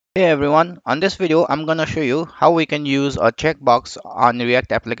Hey everyone, on this video I'm gonna show you how we can use a checkbox on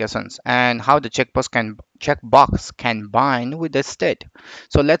React applications and how the checkbox can bind with the state.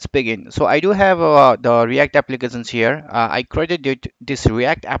 So let's begin. So I do have the React applications here. I created this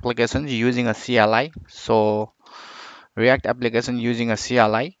React application using a CLI. So React application using a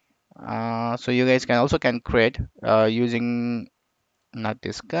CLI. So you guys can also create using not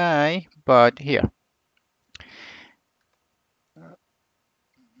this guy but here.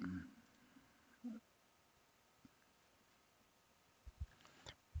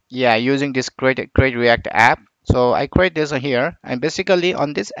 Yeah, using this create React app. So I create this here, and basically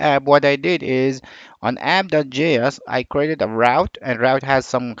on this app what I did is on app.js I created a route, and route has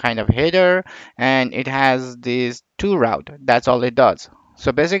some kind of header, and it has these two route. That's all it does.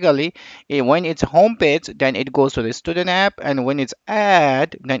 So basically when it's home page, then it goes to the student app, and when it's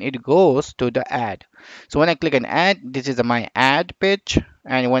add, then it goes to the ad. So when I click on add, this is my ad page,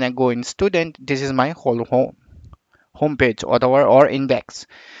 and when I go in student, this is my whole homepage or index.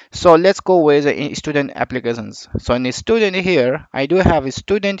 So let's go with the student applications. So in the student here, I do have a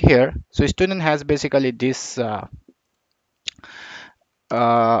student here. So student has basically this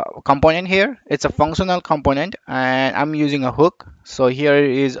component here. It's a functional component, and I'm using a hook. So here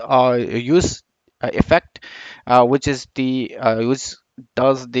is a use effect, which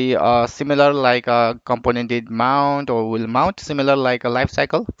does the similar like a component did mount or will mount similar like a life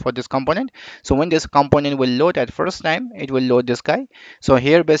cycle for this component. So when this component will load at first time, it will load this guy. So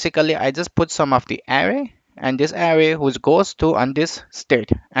here basically I just put some of the array, and this array which goes to on this state,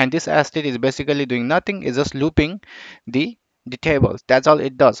 and this state is basically doing nothing, is just looping the the tables. That's all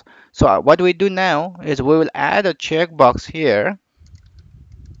it does. So what we do now is we will add a checkbox here.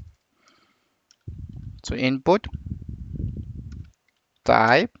 So input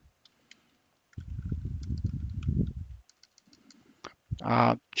type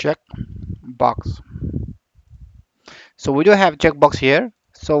checkbox. So we do have checkbox here.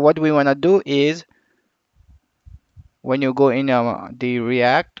 So what we want to do is when you go in the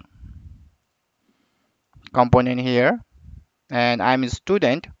React component here, and I'm a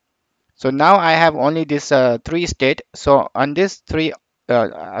student. So now I have only this three state. So on this three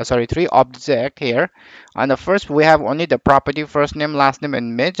object here, on the first we have only the property first name, last name,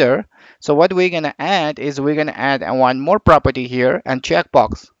 and major. So what we're gonna add is we're gonna add one more property here and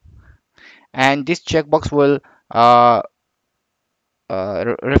checkbox, and this checkbox will uh,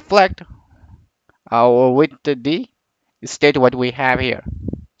 reflect with the state what we have here.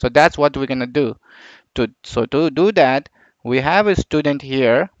 So that's what we're gonna do. To do that, we have a student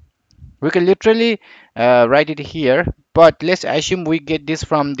here. We can literally write it here, but let's assume we get this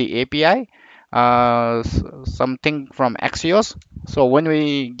from the API, something from Axios. So when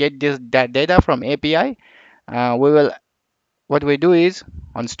we get that data from API, we will what we do is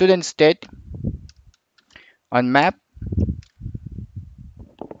on student state on map,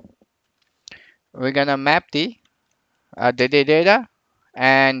 we're gonna map the data,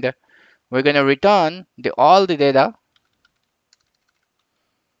 and we're gonna return all the data,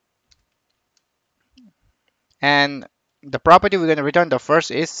 and the property we're gonna return the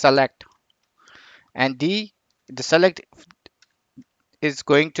first is select, and the select is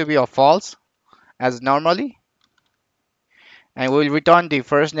going to be a false as normally, and we'll return the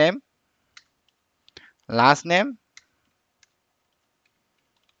first name, last name,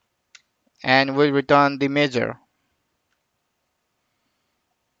 and we'll return the major.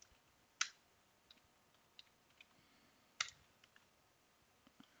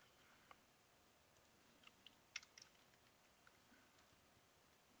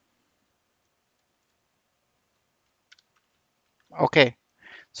 Okay,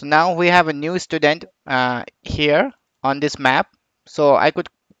 so now we have a new student here on this map. So I could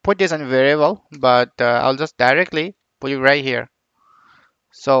put this in variable, but I'll just directly put it right here.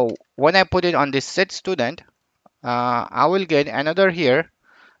 So when I put it on this set student, I will get another here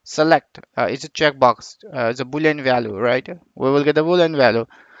select. It's a checkbox, it's a boolean value, right? We will get a boolean value.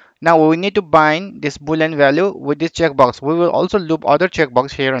 Now we need to bind this boolean value with this checkbox. We will also loop other checkbox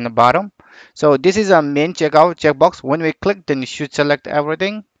here on the bottom. So this is a main checkbox. When we click, then it should select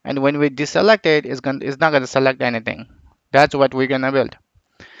everything, and when we deselect it, it's not gonna select anything. That's what we're gonna build.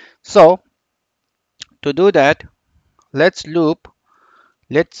 So to do that, let's loop.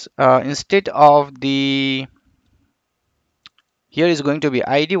 Let's instead of the here is going to be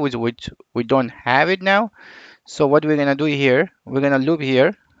ID, which we don't have it now. So what we're gonna do here, we're gonna loop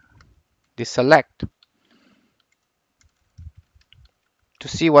here the select to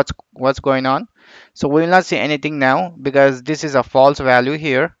see what's going on. So we will not see anything now because this is a false value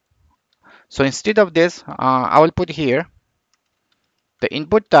here. So instead of this, I will put here the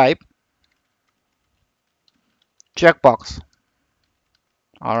input type checkbox.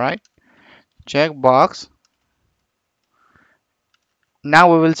 All right, checkbox.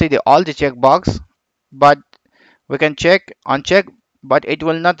 Now we will see all the checkbox, but we can uncheck, but it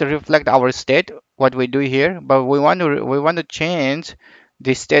will not reflect our state what we do here. But we want to change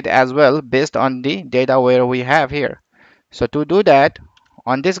the state as well based on the data where we have here. So to do that,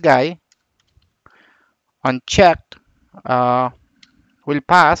 on this guy, unchecked, will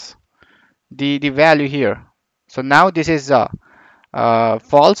pass the value here. So now this is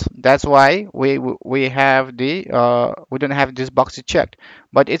false. That's why we have we don't have this box checked.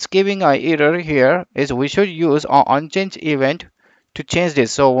 But it's giving an error here. Is we should use an unchanged event to change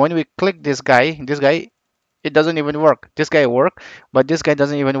this. So when we click this guy, it doesn't even work. This guy work, but this guy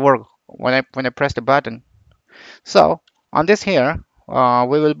doesn't even work when I press the button. So on this here, we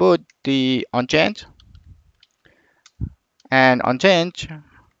will put the unchanged, and unchanged.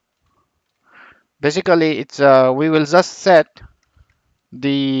 Basically, it's we will just set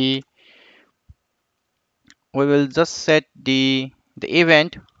the the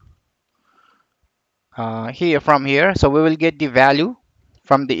event here from here. So we will get the value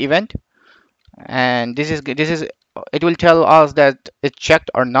from the event, and this is it will tell us that it's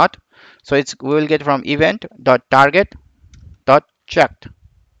checked or not. So we will get from event dot target dot checked.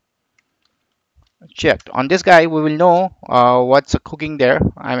 On this guy, we will know what's cooking there.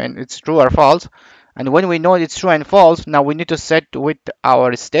 I mean, it's true or false. And when we know it's true and false, now we need to set with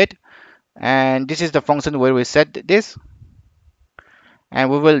our state. And this is the function where we set this, and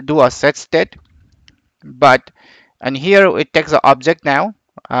we will do a set state. But and here it takes the object now.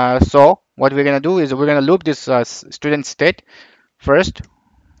 So what we're gonna do is we're gonna loop this student state first,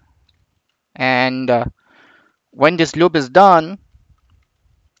 and when this loop is done,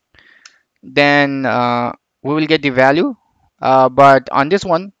 then we will get the value. But on this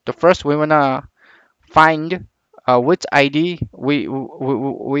one, the first we wanna find which ID we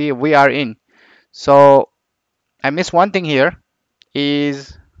are in. So I missed one thing here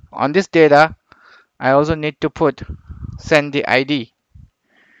is on this data I also need to put send the ID.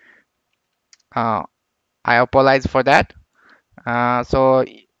 uh, I apologize for that. So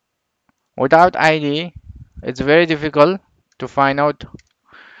without ID it's very difficult to find out.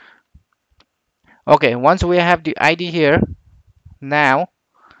 Okay, once we have the ID here, now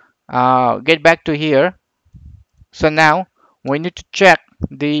get back to here. So now we need to check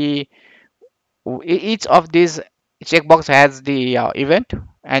the each of these checkbox has the event,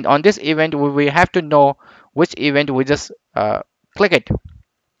 and on this event we have to know which event we just click it.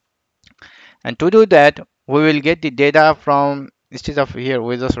 And to do that, we will get the data from, instead of here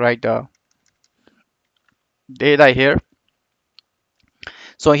we just write the data here.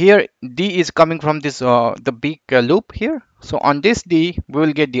 So here D is coming from this the big loop here. So on this D we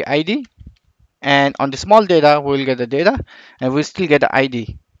will get the ID, and on the small data we will get the data, and we still get the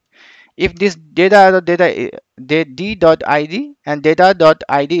ID. If this the d.id and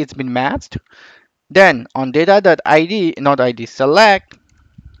data.id it's been matched, then on data.id, not id, select,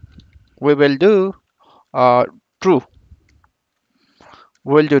 we will do true.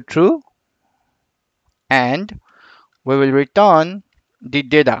 We will do true, and we will return the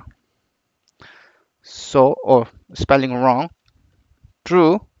data. So, oh, spelling wrong,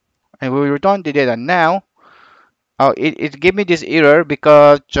 true, and we will return the data. Now it gave me this error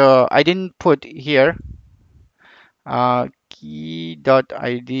because I didn't put here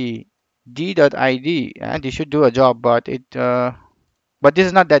key.id, d.id, and it should do a job, but but this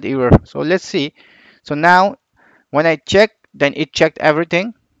is not that error. So let's see. So now when I check, then it checked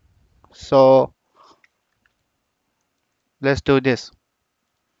everything. So let's do this.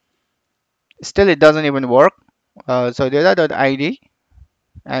 Still it doesn't even work. So data.id,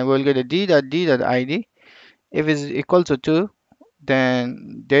 and we'll get a d.d.id. If it's equal to 2,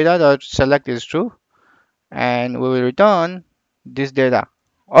 then data.select is true, and we will return this data.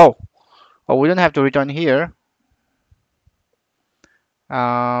 Oh, we don't have to return here.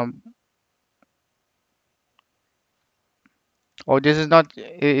 um, oh, this is not,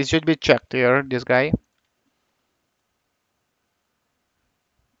 it should be checked here, this guy.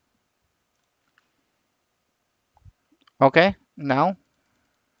 Okay, now,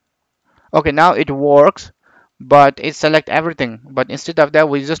 okay, now it works, but it select everything. But instead of that,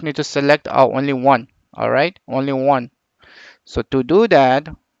 we just need to select only one. All right, only one. So to do that,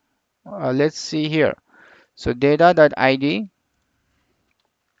 let's see here. So data.id,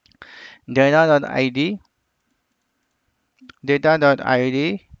 data.id,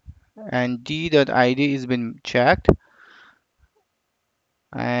 data.id, and d.id has been checked,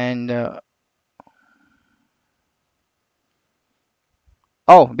 and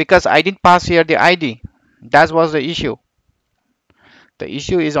Oh, because I didn't pass here the ID. That was the issue. The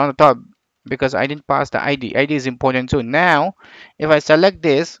issue is on the top because I didn't pass the ID. ID is important too. Now, if I select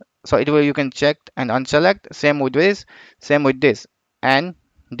this, so it will, you can check and unselect. Same with this, same with this, and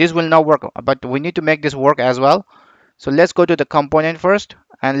this will not work. But we need to make this work as well. So let's go to the component first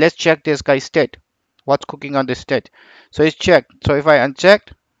and let's check this guy's state. What's cooking on the state? So it's checked. So if I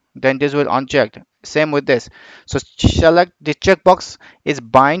unchecked, then this will unchecked. Same with this. So select the checkbox is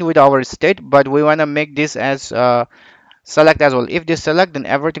bind with our state, but we want to make this as select as well. If this select, then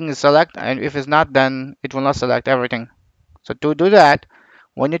everything is select, and if it's not, then it will not select everything. So to do that,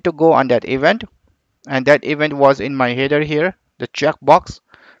 we need to go on that event, and that event was in my header here, the checkbox.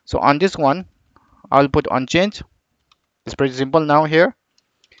 So on this one, I'll put on change. It's pretty simple now here.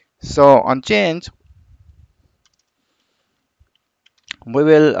 So on change, we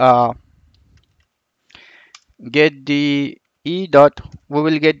will get the e dot. We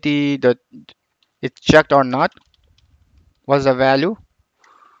will get the it's checked or not. What's the value?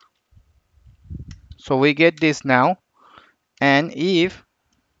 So we get this now, and if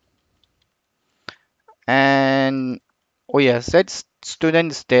and oh yeah, set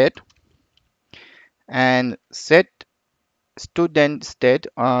student state and set student state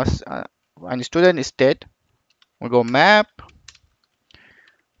and student state. We go map.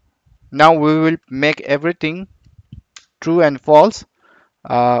 Now we will make everything true and false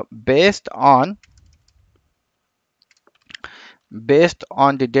based on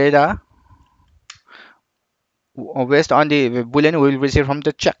the data based on the boolean we will receive from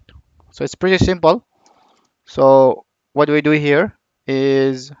the check. So it's pretty simple. So what we do here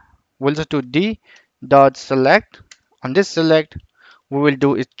is we'll just do d dot select. On this select, we will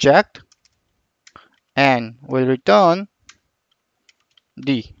do is checked and we'll return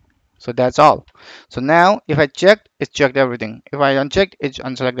d. So that's all. So now if I checked, it's checked everything. If I unchecked, it's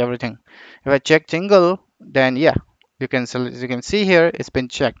unselect everything. If I check single, then yeah, you can select, you can see here it's been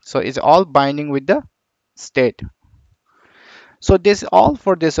checked. So it's all binding with the state. So this is all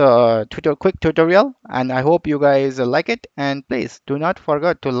for this quick tutorial, and I hope you guys like it, and please do not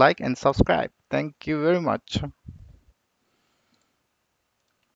forget to like and subscribe. Thank you very much.